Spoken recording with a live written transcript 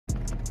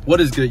What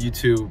is good,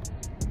 YouTube?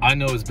 I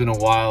know it's been a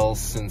while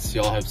since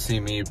y'all have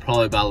seen me,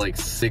 probably about like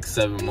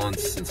 6-7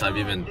 months since I've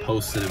even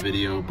posted a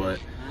video, but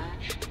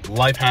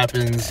life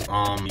happens.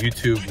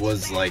 YouTube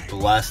was like the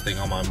last thing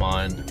on my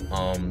mind.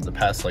 The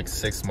past like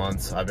 6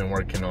 months I've been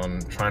working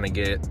on trying to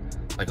get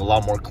like a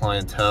lot more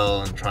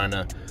clientele and trying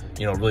to,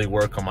 you know, really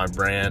work on my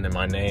brand and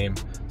my name.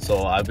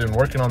 So I've been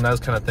working on those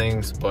kind of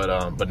things,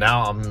 but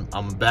now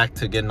I'm back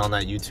to getting on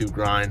that YouTube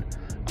grind.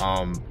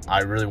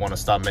 I really want to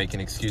stop making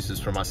excuses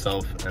for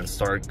myself and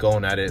start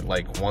going at it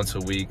like once a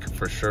week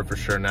for sure.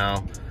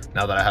 Now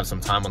that I have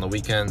some time on the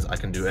weekends, I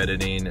can do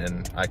editing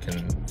and I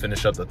can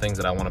finish up the things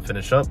that I want to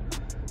finish up.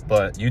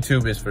 But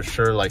YouTube is for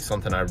sure like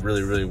something I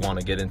really want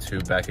to get into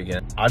back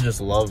again. I just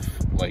love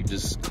like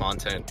just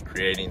content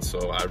creating,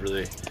 so I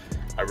really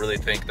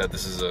think that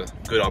this is a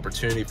good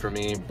opportunity for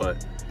me.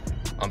 But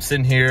I'm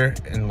sitting here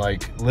in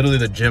like literally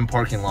the gym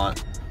parking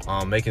lot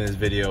making this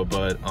video.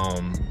 But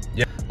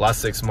yeah,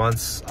 last 6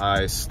 months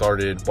I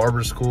started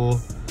barber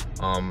school.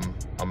 I'm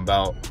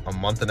about a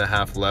month and a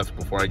half left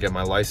before I get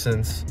my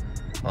license.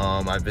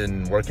 I've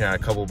been working at a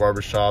couple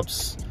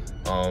barbershops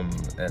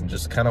and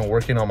just kind of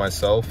working on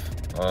myself,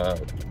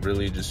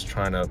 really just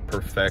trying to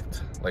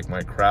perfect like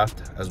my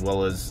craft, as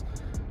well as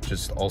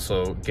just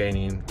also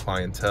gaining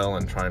clientele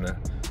and trying to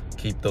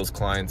keep those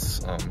clients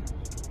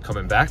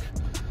coming back.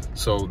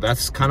 So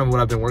that's kind of what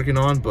I've been working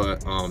on.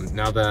 But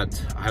now that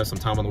I have some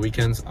time on the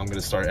weekends, I'm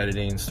gonna start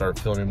editing, start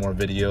filming more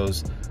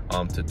videos,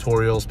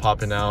 tutorials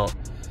popping out.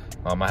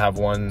 I have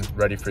one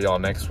ready for y'all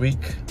next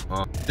week.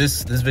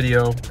 This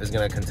video is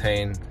gonna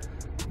contain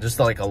just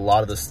like a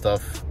lot of the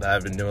stuff that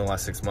I've been doing the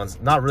last 6 months.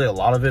 Not really a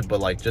lot of it, but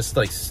like just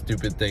like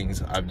stupid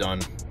things I've done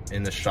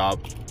in the shop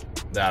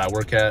that I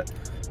work at,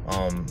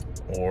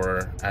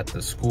 or at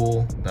the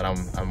school that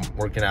I'm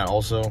working at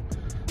also.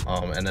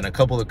 And then a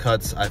couple of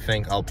cuts I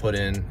think I'll put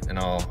in, and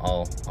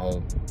I'll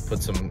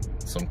put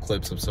some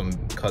clips of some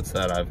cuts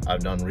that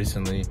I've done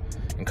recently,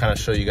 and kind of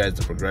show you guys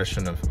the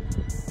progression of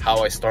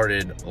how I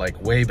started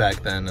like way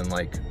back then and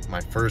like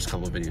my first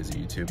couple of videos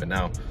of YouTube, and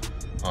now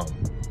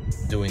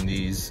doing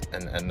these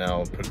and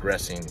now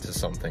progressing to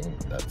something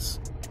that's,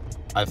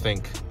 I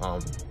think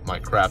my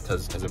craft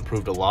has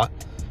improved a lot.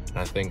 And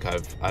I think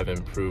I've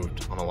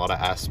improved on a lot of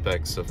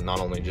aspects of not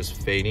only just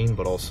fading,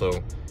 but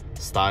also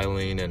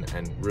styling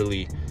and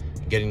really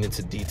getting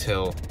into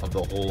detail of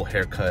the whole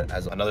haircut.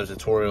 As another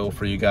tutorial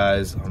for you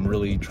guys, I'm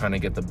really trying to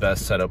get the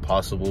best setup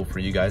possible for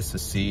you guys to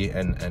see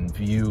and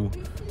view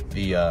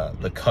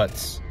the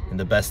cuts in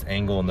the best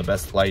angle and the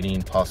best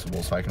lighting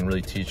possible, so I can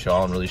really teach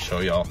y'all and really show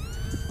y'all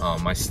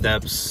my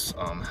steps,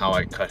 how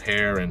I cut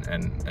hair,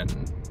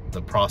 and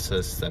the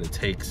process that it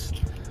takes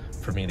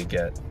for me to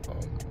get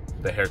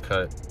the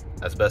haircut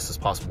as best as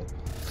possible.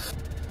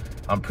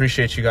 I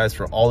appreciate you guys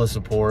for all the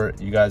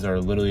support. You guys are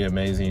literally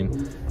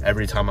amazing.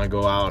 Every time I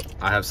go out,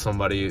 I have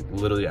somebody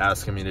literally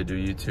asking me to do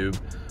YouTube.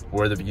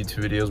 Where are the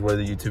YouTube videos? Where are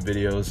the YouTube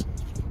videos?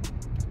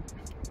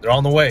 They're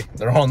on the way.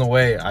 They're on the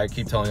way. I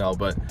keep telling y'all,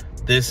 but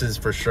this is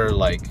for sure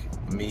like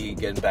me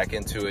getting back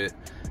into it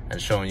and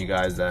showing you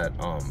guys that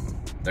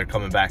they're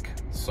coming back.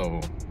 So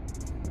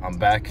I'm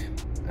back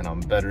and I'm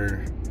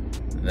better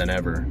than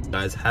ever. If you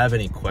guys have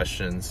any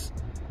questions,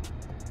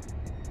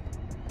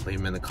 leave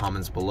them in the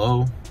comments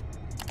below.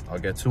 I'll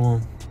get to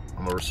them.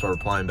 I'm gonna start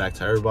replying back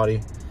to everybody.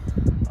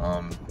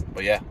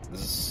 But yeah,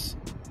 this is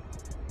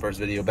first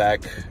video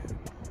back,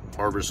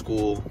 barber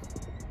school.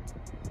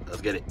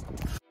 Let's get it.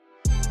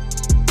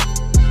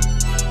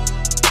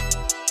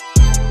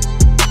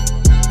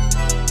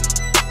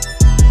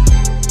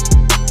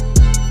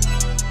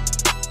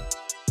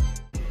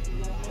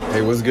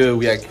 Hey, what's good?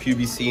 We at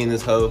QBC in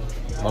this hoe.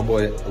 My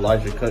boy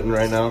Elijah cutting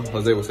right now.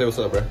 Jose, say what's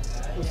up, bro?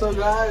 What's up,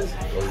 guys?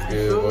 What's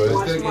good, boys?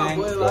 What's good, gang?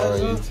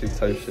 YouTube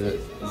type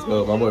shit. Let's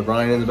go. My boy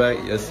Brian in the back.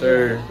 Yes,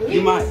 sir.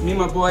 Me,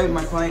 my boy,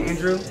 my client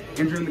Andrew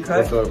in the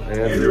cut. What's up,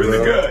 Andrew in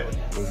the cut.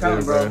 What's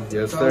good, bro?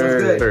 Yes,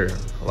 sir.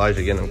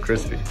 Elijah getting them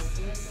crispy.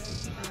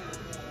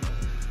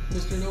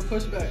 Mr. No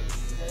pushback.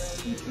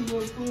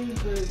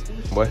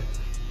 Boy.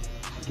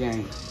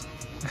 Gang.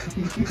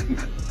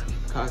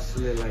 Cost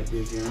shit like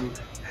this, you know?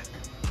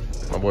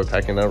 My boy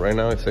packing up right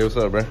now. Say what's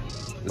up, bro.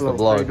 It's the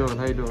vlog.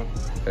 How you doing?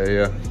 Hey,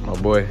 yeah, my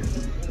boy.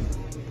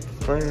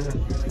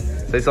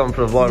 Say something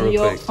for the vlog real quick. New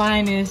York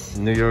finest.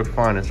 New York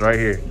finest, right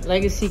here.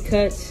 Legacy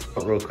cuts.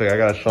 Real quick, I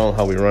gotta show them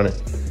how we run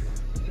it.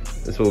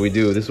 This is what we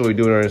do. This is what we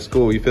do in our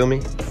school. You feel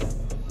me?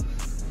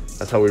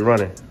 That's how we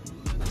run it.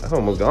 That's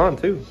almost gone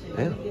too.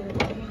 Damn.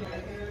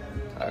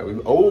 All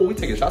right, we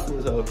taking shots in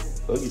this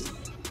house. Ooh.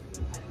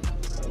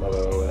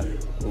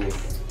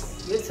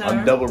 Your turn.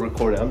 I'm double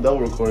recording.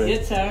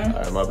 Your turn.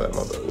 All right, my bad.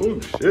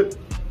 Ooh, shit.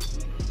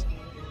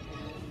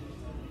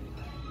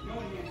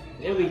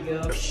 There we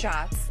go.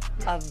 Shots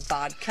of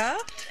vodka.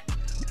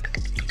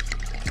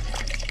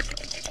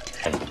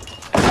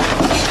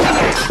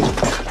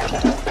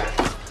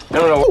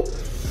 No.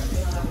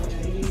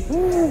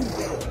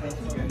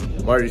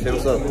 Margie, say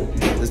what's up.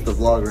 This is the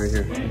vlog right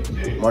here.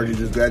 Margie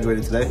just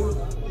graduated today.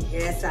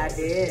 Yes, I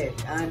did.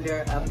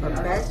 Under a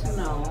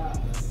professional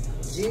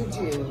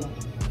juju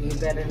You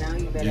better know.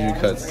 You better Juju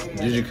ask. cuts.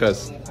 Juju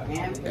cuts.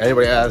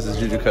 Anybody asks, it's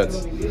Juju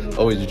cuts.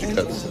 Always Juju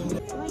cuts.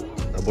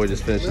 That boy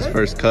just finished his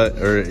first cut,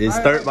 or his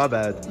third. My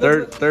bad.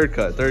 Third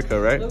cut,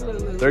 right?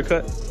 Third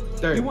cut.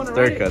 Third cut. You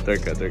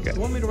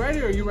want me to write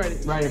it or you write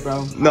it? Write it,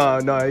 bro. No,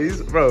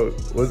 he's bro.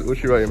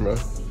 What you writing, bro?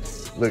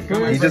 Look,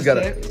 he just got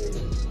a.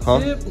 Huh?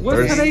 What's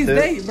First today's tip?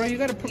 date, bro? You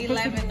gotta put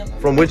 11.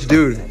 From which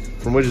dude?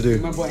 From which dude?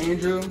 my boy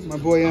Andrew, my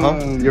boy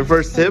Your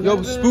first tip? Yo,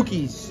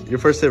 Spookies. Your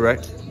first tip, right?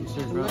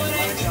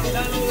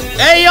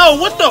 Hey yo,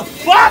 what the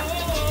fuck?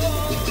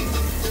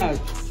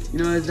 You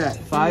know it's that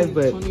 5,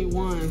 but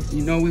 21.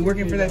 you know we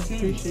working for that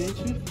team. Appreciate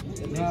you.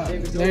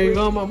 There you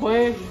go, my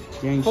boy.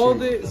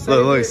 Hold it.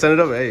 Look, send it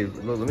up. Hey,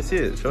 look, let me see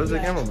it. Show us the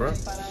camera, bro.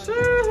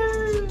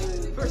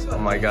 Oh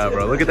my god,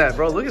 bro. Look at that,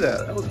 bro. Look at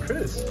that. That was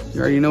Chris. You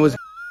already know it's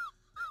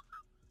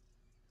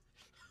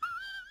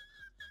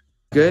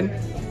good.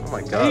 Oh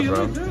my god,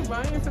 bro.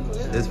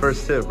 His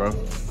first tip, bro.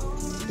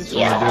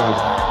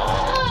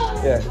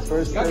 Yeah, his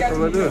first tip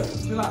from a dude.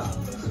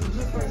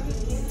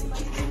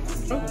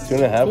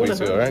 2.5 weeks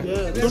ago, right?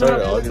 It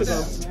started August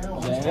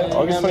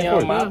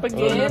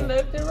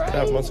 24th.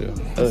 Yeah, months ago.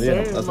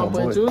 Yeah, that's my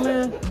boy.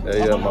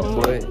 Yeah, my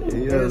boy.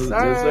 Yes,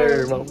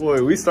 sir, my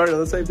boy. We started on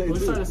the same day, too. We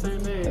started the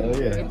same day.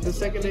 Hell yeah. The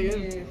second day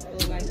is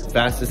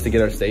Fastest to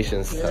get our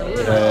stations.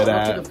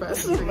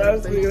 fastest to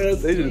get our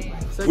stations.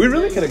 We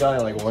really could have gone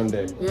in like one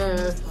day.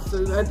 Yeah, so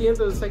at the end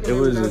of the second It day,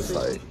 was we got just to-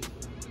 like,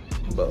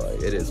 but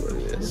like, it is what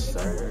it is.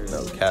 Sir.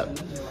 No cap.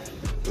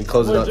 We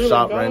closing up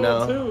shop right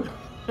now. Too.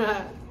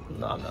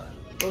 No, I'm not.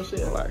 Oh shit.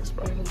 Relax,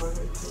 bro.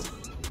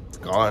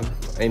 Gone.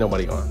 Ain't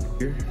nobody gone.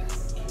 Here.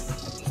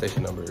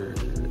 Station number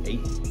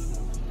 8.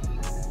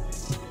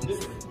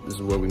 This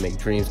is where we make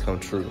dreams come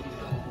true.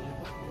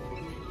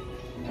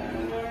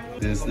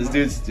 This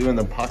dude's doing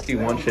the Pocky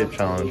One Chip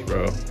Challenge,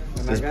 bro.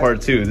 This is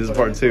part 2. This is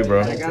part 2,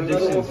 bro. I got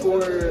this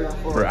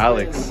For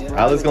Alex.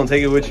 Alex gonna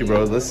take it with you,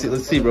 bro. Let's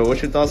see, bro.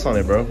 What's your thoughts on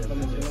it, bro?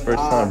 First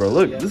time, bro.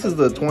 Look, this is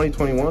the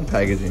 2021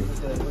 packaging.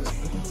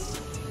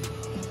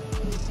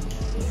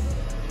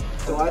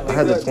 So I I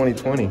had the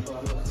 2020.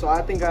 So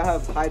I think I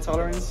have high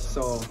tolerance,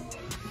 so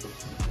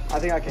I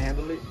think I can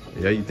handle it.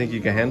 Yeah, you think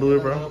you can handle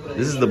it, bro?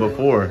 This is the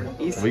before.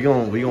 We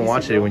gonna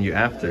watch it when you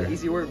after.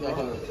 Easy work,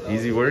 bro.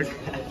 Easy work?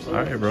 All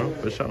right, bro.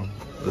 For sure.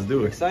 Let's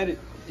do it. Excited.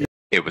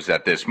 It was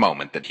at this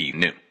moment that he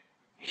knew.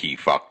 He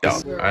fucked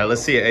up. All right,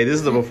 let's see it. Hey, this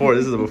is the before.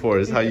 This is the before.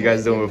 This is how you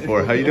guys doing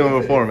before. How you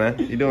doing before, man?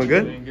 You doing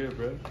good? Doing good,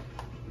 bro.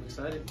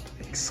 Excited.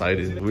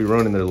 Excited. We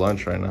ruining their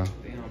lunch right now.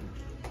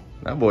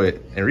 That boy,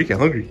 Enrique,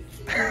 hungry.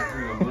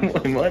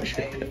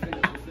 Munching.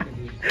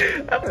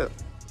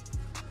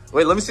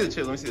 Wait, let me see the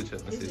chip. Let me see the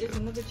chip. Let me see the It's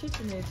chip. another chip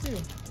in there too.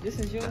 This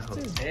is yours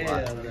too.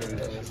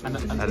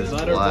 That is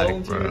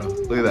black, bro.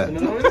 Look at that.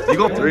 You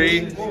go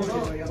 3,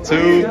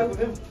 2,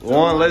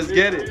 1. Let's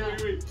get it.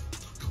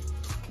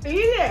 Eat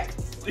it.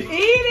 Eat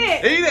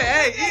it. Eat it.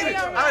 Hey, eat it.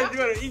 All right, you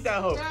better eat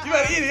that hoe. You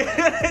better eat it.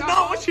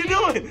 No, what you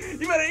doing?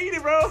 You better eat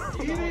it, bro.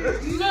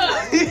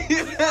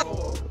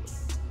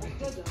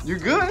 You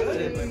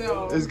good?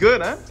 No. It's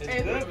good, huh?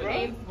 It's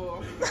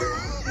painful.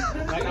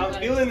 Like I'm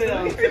feeling it.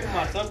 I'm kicking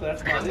myself.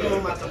 That's my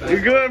You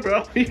good,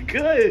 bro. You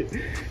good.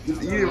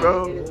 Just eat it,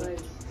 bro.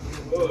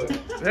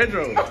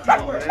 Pedro. Bro.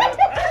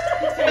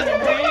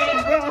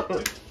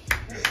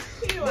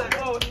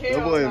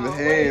 That boy in the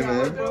hand,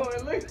 man.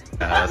 Nah,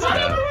 that's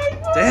bad.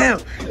 Damn.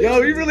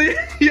 Yo, you really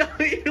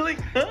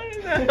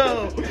kind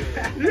now.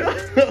 Yo.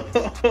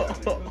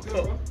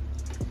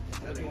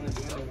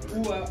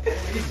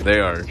 They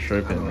are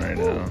tripping right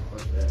now.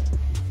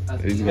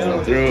 He's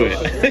going through it.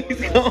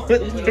 He's going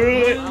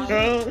through it,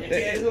 bro.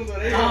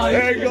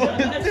 They're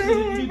going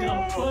through it, bro.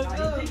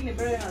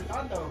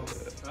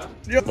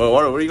 Well,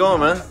 where are you going,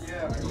 man?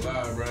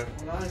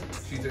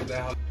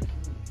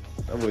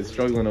 That boy's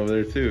struggling over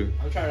there, too.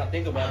 I'm trying to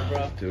think about it,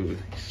 bro. Dude,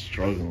 he's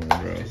struggling,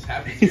 bro.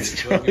 He's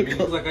struggling. It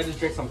looks like I just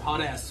drank some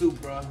hot ass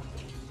soup, bro.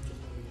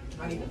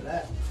 Not even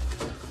that.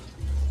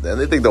 Then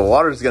they think the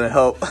water's gonna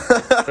help.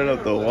 Turn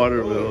up the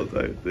water bill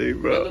type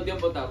thing, bro. I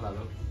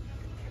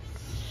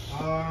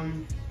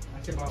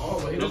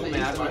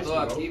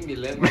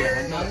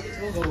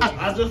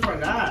just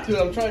forgot. Dude,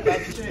 I'm trying not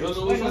to.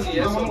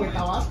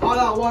 All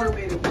that water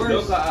made it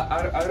worse.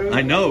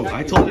 I know.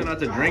 I told you not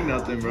to drink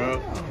nothing, bro.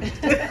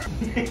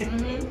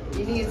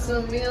 You need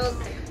some milk.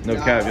 No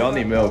cap, y'all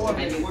need milk.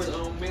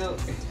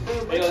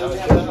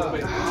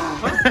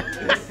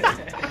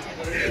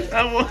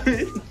 That was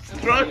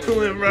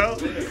struggling, bro.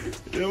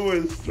 That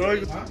was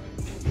struggling.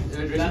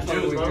 Drink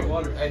some juice,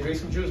 bro. Hey, drink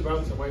some juice,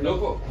 bro.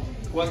 Loco,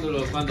 cuando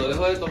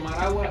dejo de tomar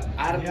agua,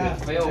 arde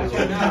feo.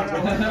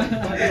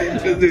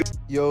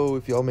 Yo,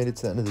 if y'all made it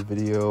to the end of the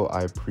video,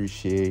 I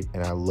appreciate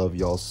and I love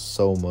y'all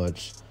so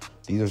much.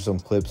 These are some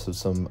clips of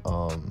some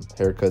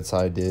haircuts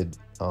I did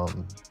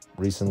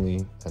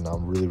recently and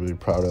I'm really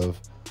proud of.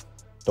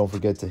 Don't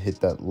forget to hit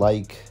that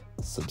like,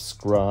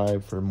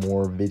 subscribe for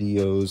more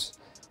videos,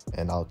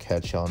 and I'll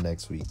catch y'all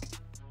next week.